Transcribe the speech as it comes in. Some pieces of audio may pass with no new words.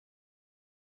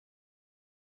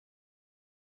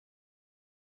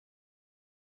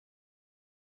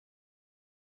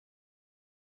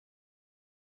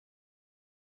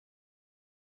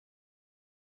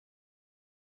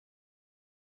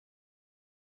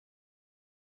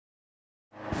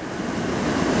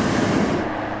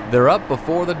They're up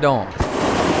before the dawn.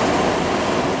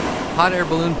 Hot air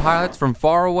balloon pilots from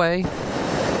far away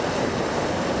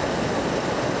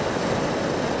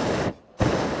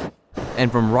and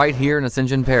from right here in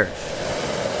Ascension Parish.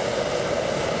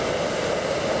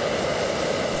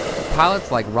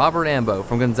 Pilots like Robert Ambo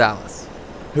from Gonzales,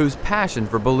 whose passion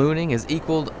for ballooning is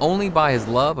equaled only by his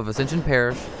love of Ascension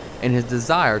Parish and his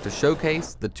desire to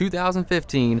showcase the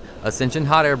 2015 Ascension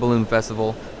Hot Air Balloon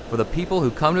Festival for the people who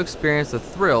come to experience the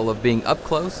thrill of being up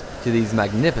close to these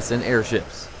magnificent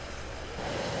airships.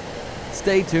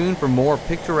 Stay tuned for more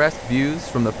picturesque views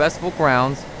from the festival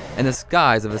grounds and the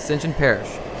skies of Ascension Parish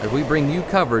as we bring you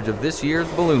coverage of this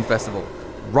year's Balloon Festival,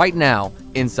 right now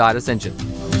inside Ascension.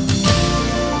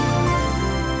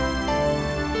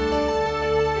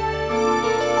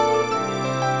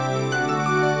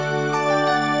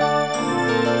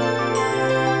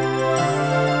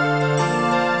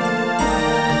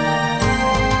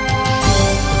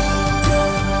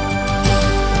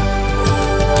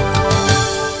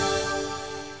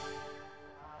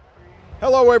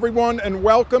 Hello everyone and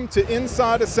welcome to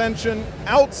Inside Ascension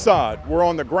Outside. We're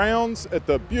on the grounds at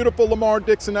the beautiful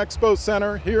Lamar-Dixon Expo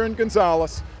Center here in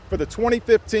Gonzales for the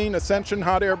 2015 Ascension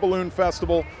Hot Air Balloon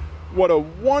Festival. What a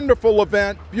wonderful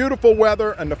event, beautiful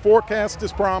weather, and the forecast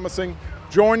is promising.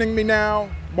 Joining me now,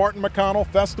 Martin McConnell,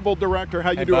 Festival Director.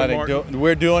 How you doing, buddy, Martin?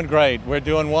 We're doing great. We're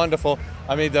doing wonderful.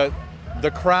 I mean,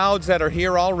 the crowds that are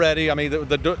here already, I mean,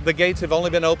 the gates have only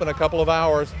been open a couple of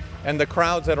hours, and the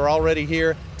crowds that are already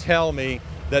here tell me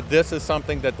that this is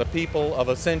something that the people of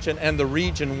Ascension and the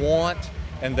region want,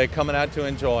 and they're coming out to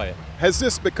enjoy it. Has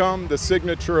this become the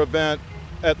signature event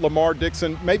at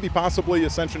Lamar-Dixon, maybe possibly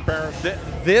Ascension Parish?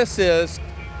 This is,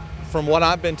 from what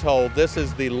I've been told, this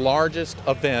is the largest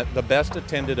event, the best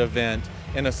attended event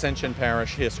in Ascension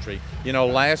Parish history. You know,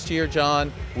 last year,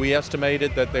 John, we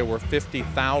estimated that there were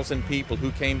 50,000 people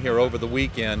who came here over the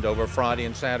weekend, over Friday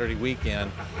and Saturday weekend.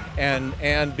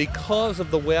 And because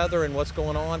of the weather and what's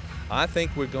going on, I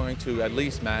think we're going to at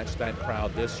least match that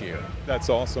crowd this year. That's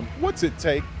awesome. What's it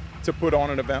take to put on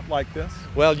an event like this?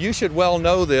 Well, you should well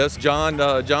know this.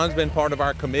 John's been part of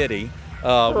our committee. For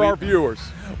our viewers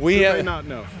who may not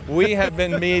know. We have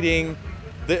been meeting.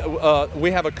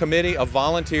 We have a committee of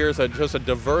volunteers, just a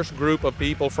diverse group of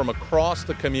people from across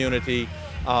the community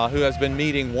who has been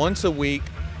meeting once a week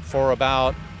for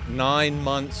about 9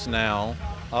 months now,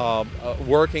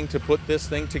 working to put this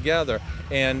thing together.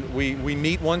 And we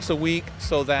meet once a week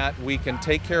so that we can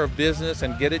take care of business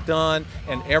and get it done,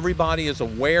 and everybody is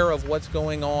aware of what's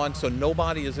going on, so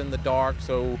nobody is in the dark,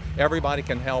 so everybody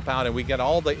can help out, and we get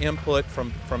all the input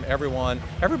from everyone.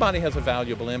 Everybody has a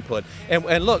valuable input. And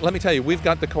look, let me tell you, we've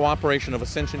got the cooperation of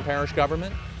Ascension Parish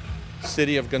government,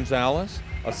 City of Gonzales,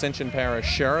 Ascension Parish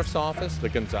Sheriff's Office, the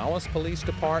Gonzales Police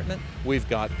Department. We've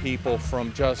got people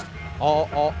from just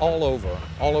all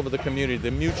over the community,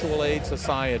 the Mutual Aid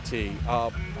Society.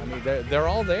 I mean, they're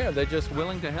all there. They're just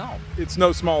willing to help. It's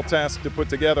no small task to put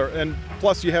together, and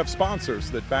plus you have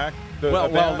sponsors that back the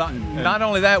event. Well, not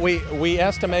only that, we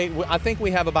estimate, I think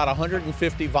we have about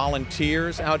 150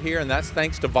 volunteers out here, and that's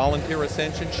thanks to Volunteer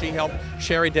Ascension.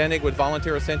 Sherry Denig with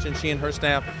Volunteer Ascension, she and her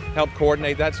staff helped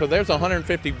coordinate that. So there's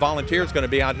 150 volunteers going to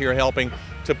be out here helping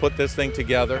to put this thing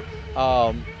together.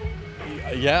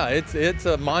 Yeah, it's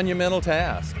a monumental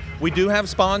task. We do have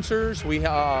sponsors. We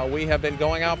have been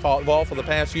going out for the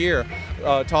past year,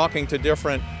 talking to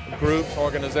different groups,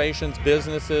 organizations,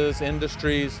 businesses,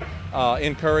 industries,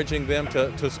 encouraging them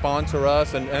to sponsor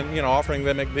us and you know, offering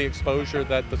them the exposure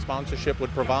that the sponsorship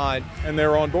would provide. And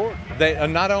they're on board. They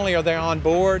not only are they on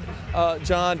board,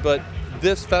 John, but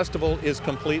this festival is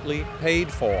completely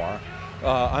paid for.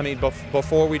 I mean,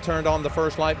 before we turned on the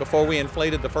first light, before we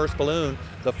inflated the first balloon,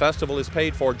 the festival is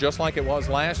paid for just like it was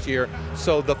last year.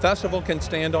 So the festival can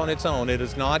stand on its own. It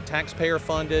is not taxpayer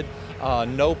funded.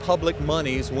 No public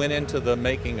monies went into the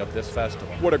making of this festival.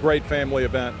 What a great family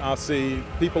event. I see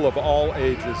people of all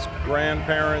ages,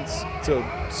 grandparents to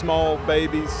small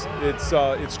babies.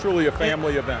 It's truly a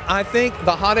family event. I think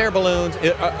the hot air balloons,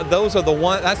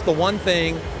 that's the one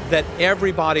thing that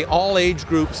everybody, all age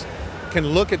groups, can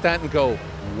look at that and go,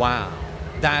 wow,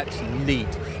 that's neat.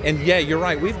 And yeah, you're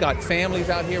right, we've got families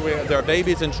out here. There are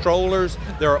babies in strollers,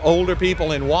 there are older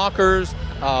people in walkers.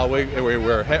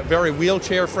 We're very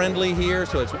wheelchair friendly here,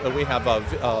 so we have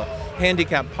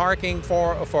handicap parking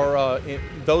for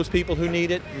those people who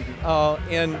need it.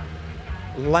 And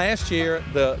last year,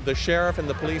 the sheriff and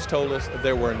the police told us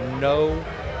there were no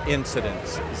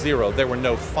incidents, zero. There were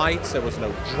no fights, there was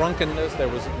no drunkenness, there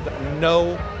was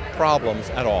no problems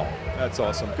at all. That's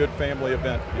awesome. Good family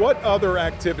event. What other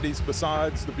activities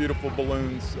besides the beautiful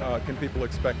balloons can people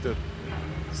expect to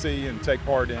see and take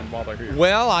part in while they're here?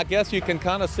 Well, I guess you can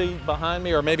kind of see behind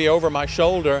me, or maybe over my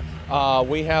shoulder.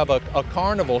 We have a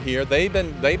carnival here. They've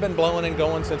been blowing and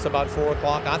going since about 4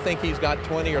 o'clock. I think he's got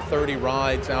 20 or 30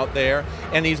 rides out there,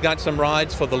 and he's got some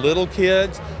rides for the little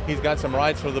kids. He's got some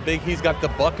rides for the big. He's got the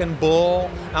Buck and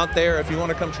Bull out there. If you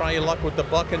want to come try your luck with the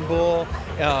Buck and Bull,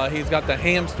 he's got the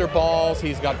hamster balls.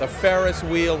 He's got the Ferris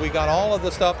wheel. We got all of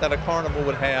the stuff that a carnival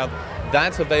would have.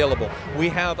 That's available. We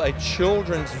have a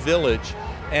children's village,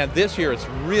 and this year it's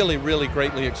really, really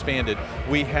greatly expanded.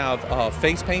 We have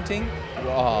face painting,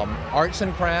 arts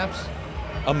and crafts,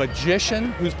 a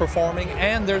magician who's performing,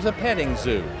 and there's a petting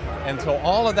zoo. And so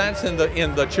all of that's in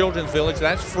the children's village.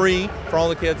 That's free for all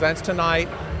the kids. That's tonight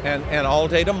and all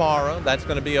day tomorrow. That's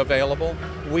going to be available.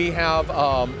 We have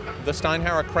the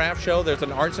Steinhauer Craft Show. There's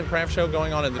an arts and craft show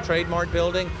going on in the Trademark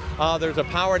building. There's a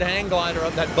powered hang glider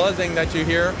up, that buzzing that you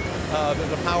hear.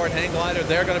 There's a powered hang glider.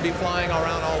 They're going to be flying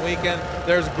around all weekend.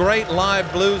 There's great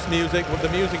live blues music. With the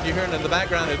music you're hearing in the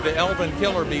background is the Elvin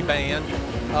Killer Bee Band.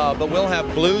 But we'll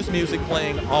have blues music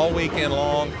playing all weekend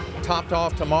long, topped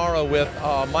off tomorrow with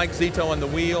Mike Zito and the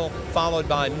Wheel, followed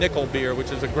by Nickel Beer,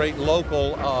 which is a great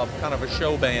local kind of a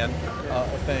show band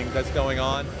thing that's going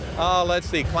on. Let's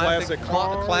see, Classic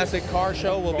Car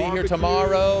Show will be here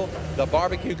tomorrow. The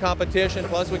barbecue competition,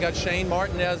 plus we got Shane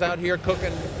Martinez out here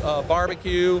cooking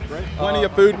barbecue. Plenty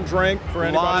of food and drink for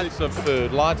anybody. Lots of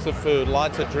food,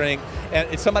 lots of drink.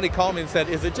 And somebody called me and said,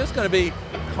 is it just going to be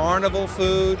carnival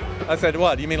food? I said,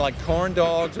 what, you mean like corn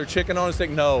dogs or chicken on a stick?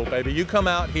 No, baby, you come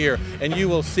out here and you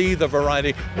will see the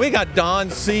variety. We got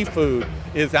Don's Seafood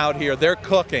is out here. They're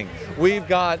cooking. We've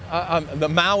got the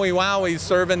Maui Wowies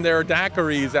serving their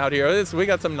daiquiris out here. We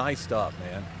got some nice stuff,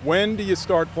 man. When do you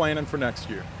start planning for next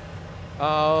year?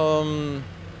 I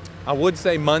would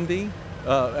say Monday,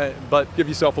 but give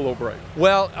yourself a little break.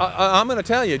 Well, I'm going to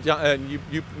tell you, John,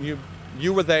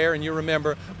 you were there and you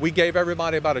remember, we gave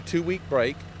everybody about a 2-week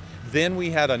break. Then we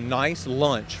had a nice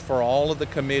lunch for all of the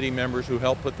committee members who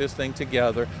helped put this thing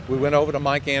together. We went over to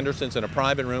Mike Anderson's in a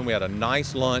private room. We had a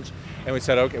nice lunch, and we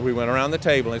said, okay, we went around the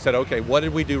table and said, okay, what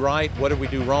did we do right? What did we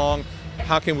do wrong?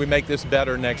 How can we make this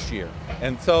better next year?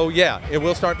 And so, yeah,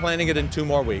 we'll start planning it in 2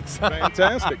 more weeks.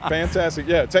 Fantastic, fantastic.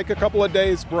 Yeah, take a couple of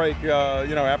days break,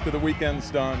 after the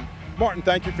weekend's done. Martin,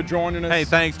 thank you for joining us. Hey,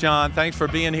 thanks, John. Thanks for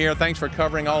being here. Thanks for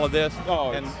covering all of this.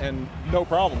 Oh, and no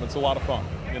problem. It's a lot of fun.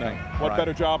 What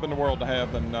better job in the world to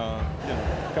have than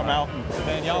come out and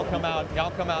man, y'all come out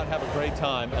and have a great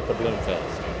time at the Balloon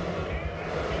Fest.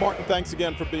 Martin, thanks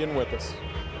again for being with us.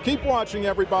 Keep watching,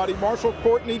 everybody. Marshall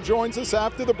Courtney joins us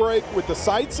after the break with the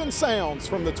sights and sounds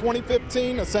from the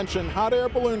 2015 Ascension Hot Air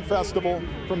Balloon Festival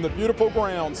from the beautiful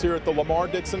grounds here at the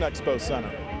Lamar-Dixon Expo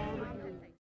Center.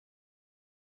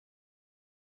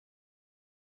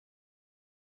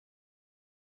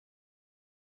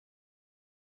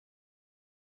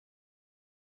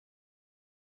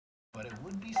 But it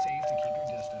would be safe to keep your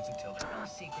distance until there's no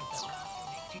secret that laughter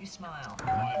makes you smile.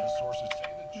 Reliable sources say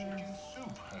that chicken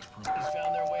soup has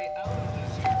found their way out of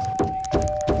this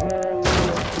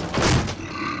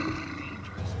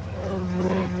dangerous, but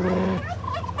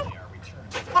they are returned.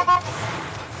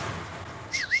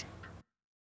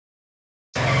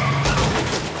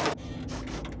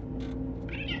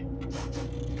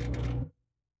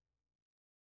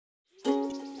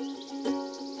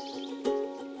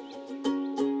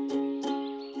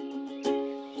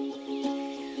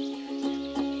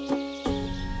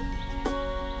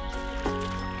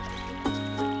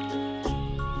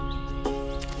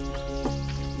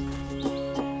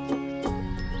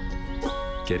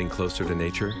 Getting closer to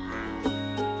nature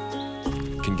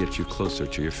can get you closer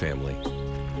to your family.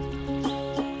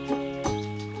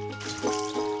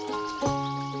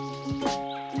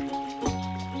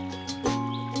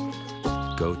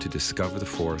 Go to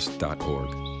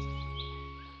discovertheforest.org.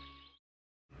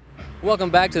 Welcome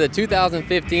back to the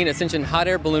 2015 Ascension Hot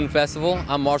Air Balloon Festival.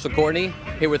 I'm Marshall Courtney,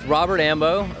 here with Robert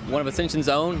Ambo, one of Ascension's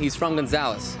own. He's from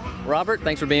Gonzales. Robert,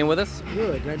 thanks for being with us.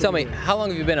 Good. Tell me, how long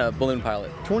have you been a balloon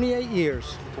pilot? 28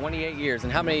 years. 28 years.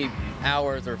 And how many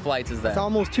hours or flights is that? It's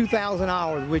almost 2,000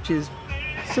 hours, which is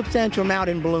a substantial amount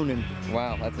in ballooning.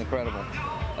 Wow, that's incredible.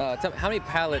 Tell me, how many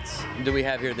pilots do we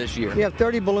have here this year? We have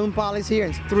 30 balloon pilots here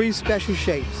in 3 special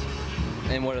shapes.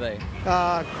 And what are they?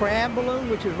 Crab balloon,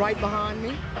 which is right behind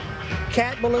me,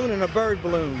 cat balloon, and a bird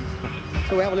balloon.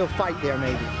 So we have a little fight there,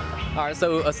 maybe. All right,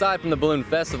 so aside from the balloon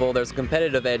festival, there's a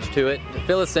competitive edge to it.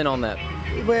 Fill us in on that.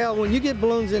 Well, when you get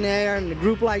balloons in the air in a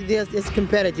group like this, it's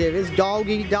competitive. It's dog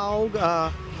eat dog.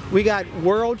 We got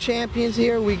world champions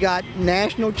here. We got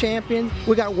national champions.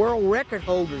 We got world record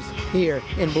holders here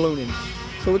in ballooning.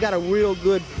 So we got a real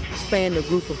good span of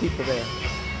group of people there.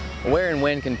 Where and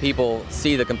when can people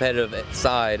see the competitive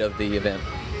side of the event?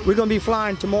 We're going to be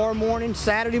flying tomorrow morning,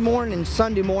 Saturday morning, and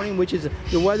Sunday morning, which is,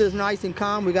 the weather's nice and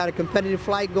calm. We got a competitive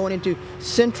flight going into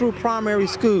Central Primary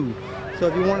School. So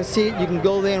if you want to see it, you can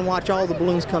go there and watch all the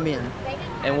balloons come in.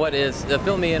 And what is,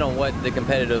 fill me in on what the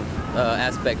competitive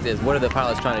aspect is. What are the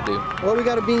pilots trying to do? Well, we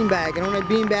got a beanbag, and on that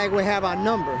beanbag we have our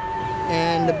number.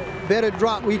 And the better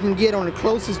drop we can get on the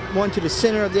closest one to the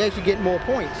center of the X, you get more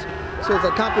points. So it's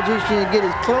a competition to get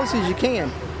as close as you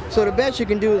can. So the best you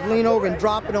can do is lean over and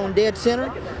drop it on dead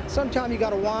center. Sometimes you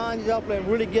got to wind it up and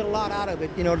really get a lot out of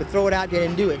it, you know, to throw it out there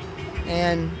and do it.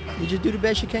 And you just do the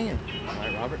best you can. All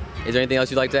right, Robert. Is there anything else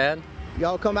you'd like to add?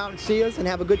 Y'all come out and see us and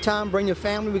have a good time. Bring your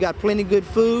family. We got plenty of good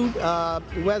food. The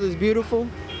weather's beautiful.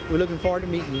 We're looking forward to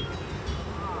meeting you.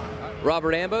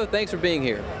 Robert Ambo, thanks for being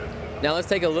here. Now let's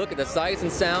take a look at the sights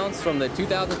and sounds from the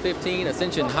 2015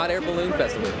 Ascension Hot Air Balloon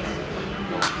Festival.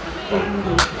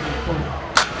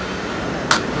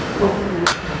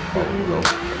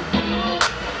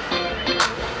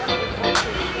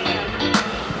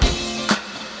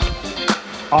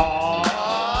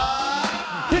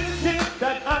 Hit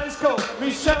that ice cold,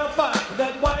 we shall fight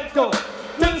that white gold.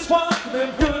 This one for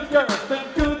them good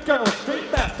girls,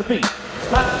 straight masterpiece.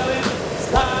 Smiling,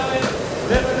 smiling,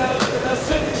 living out in the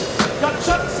city. Got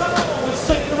chucks on and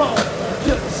sing wrong,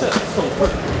 kill yourself so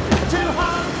pretty. Too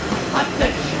hot, hot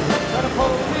day. Got a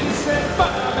police and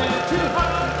fireman. Too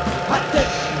hot, hot day.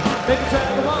 Make a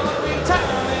travel all the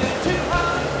time. Too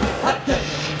hot, hot day.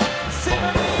 See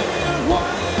my name in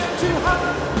warning. Too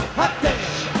hot, hot day.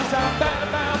 'Cause I'm bad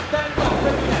about that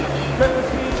baby. Girls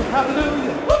hit you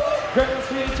hallelujah. Girls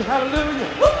hit you hallelujah.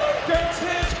 Girls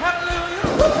hit you hallelujah.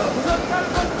 'Cause I'm not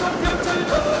gonna give it to you.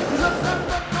 'Cause I'm not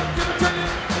gonna give it to you.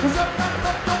 'Cause I'm not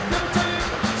gonna give it to you.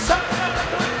 Something out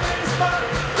the winning spot.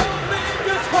 Don't leave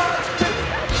this watch.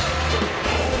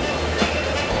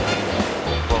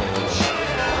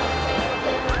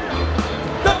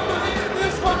 Don't believe this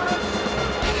watch. Don't believe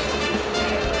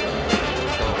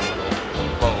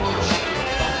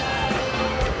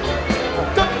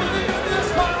this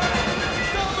watch.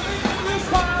 Don't believe this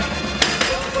watch.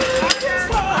 Don't believe this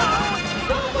watch.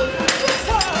 Don't believe this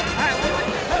watch.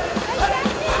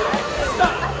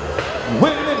 Stop.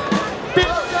 Wait a minute. Big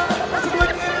guy, that's a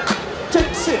good minute.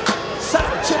 Take a sip.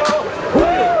 Side check.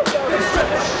 Wheel. Get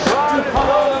stretch. To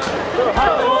Harlem.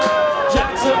 Hollywood.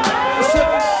 Jackson.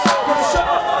 Mississippi. Gonna show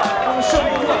up. Gonna show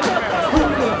up.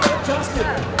 Wheel. Just it.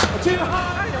 Too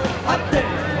hot. Hot day.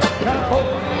 Got a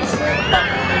police and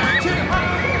fireman. Too hot.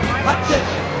 Hot day.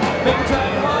 Make a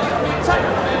drive while you're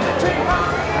retired. Too hot.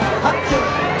 Hot day.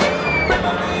 Bring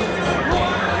on in the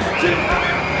wine. Too hot.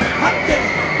 Hot day.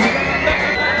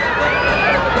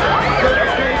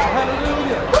 Girls hit you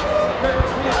hallelujah.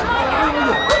 Girls hit you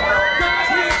hallelujah. Girls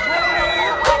hit you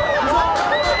hallelujah. 'Cause I'm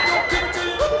not gonna give it to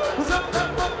you. 'Cause I'm not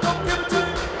gonna give it to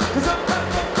you. 'Cause I'm not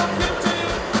gonna give it to you.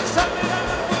 Something out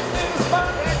of the winning spot.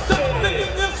 Don't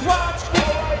leave this watch.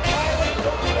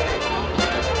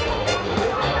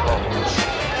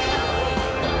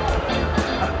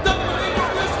 Don't believe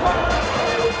this watch.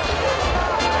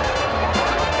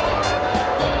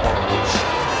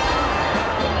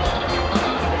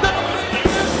 Don't believe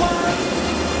this watch.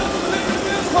 Don't believe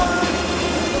this watch.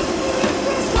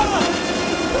 This watch.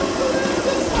 Don't believe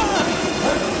this watch.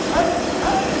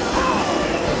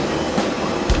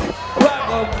 Right,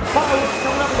 well, fireworks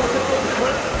coming up. We'll take a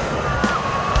quick.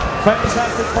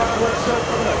 Fantastic fireworks show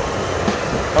coming up.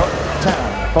 Uptown,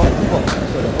 funky walk,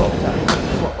 said uptown,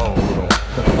 funky walk.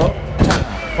 Uptown,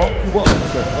 funky walk,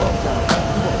 said uptown,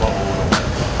 funky walk.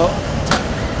 Uptown,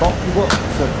 funky walk,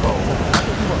 said uptown,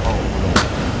 funky walk.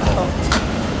 Uptown,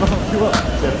 funky walk,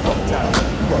 said uptown,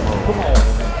 funky walk. Come on,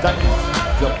 dance,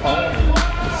 jump on it,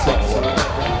 sexy,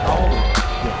 on it.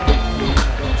 Your big knee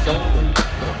and shoulder,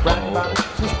 round about it,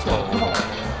 just tell, come on,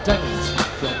 dance,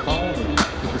 jump on it,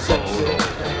 get the sexy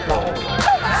and on it.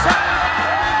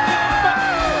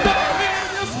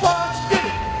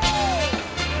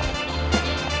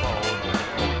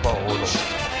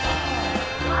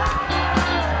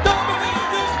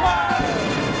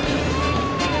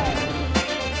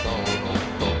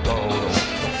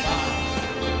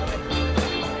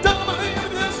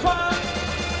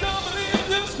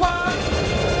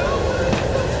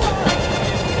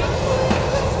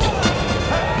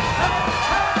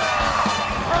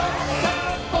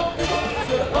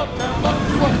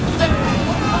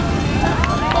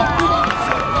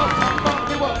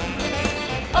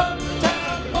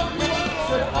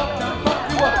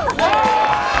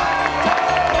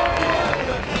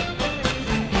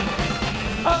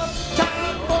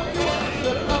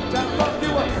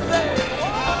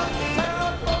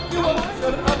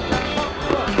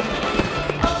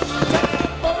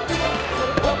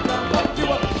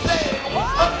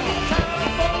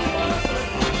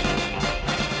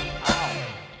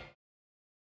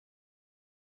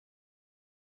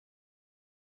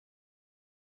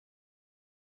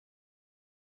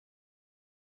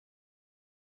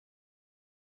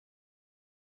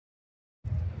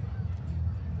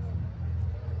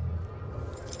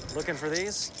 Looking for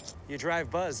these? You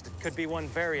drive buzzed. It could be one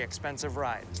very expensive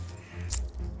ride.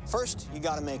 First, you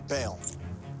gotta make bail.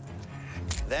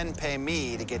 Then pay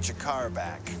me to get your car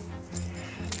back.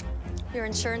 Your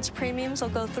insurance premiums will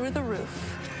go through the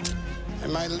roof.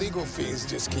 And my legal fees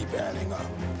just keep adding up.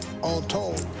 All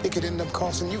told, it could end up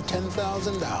costing you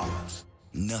 $10,000.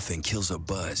 Nothing kills a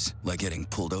buzz like getting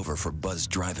pulled over for buzz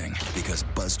driving, because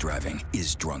buzz driving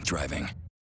is drunk driving.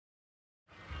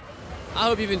 I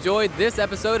hope you've enjoyed this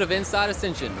episode of Inside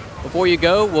Ascension. Before you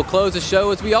go, we'll close the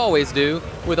show as we always do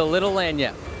with a little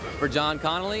lagniappe. For John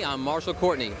Connolly, I'm Marshall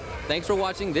Courtney. Thanks for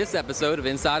watching this episode of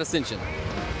Inside Ascension.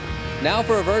 Now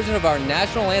for a version of our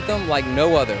national anthem like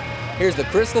no other. Here's the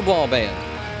Crystal Ball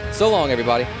Band. So long,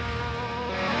 everybody.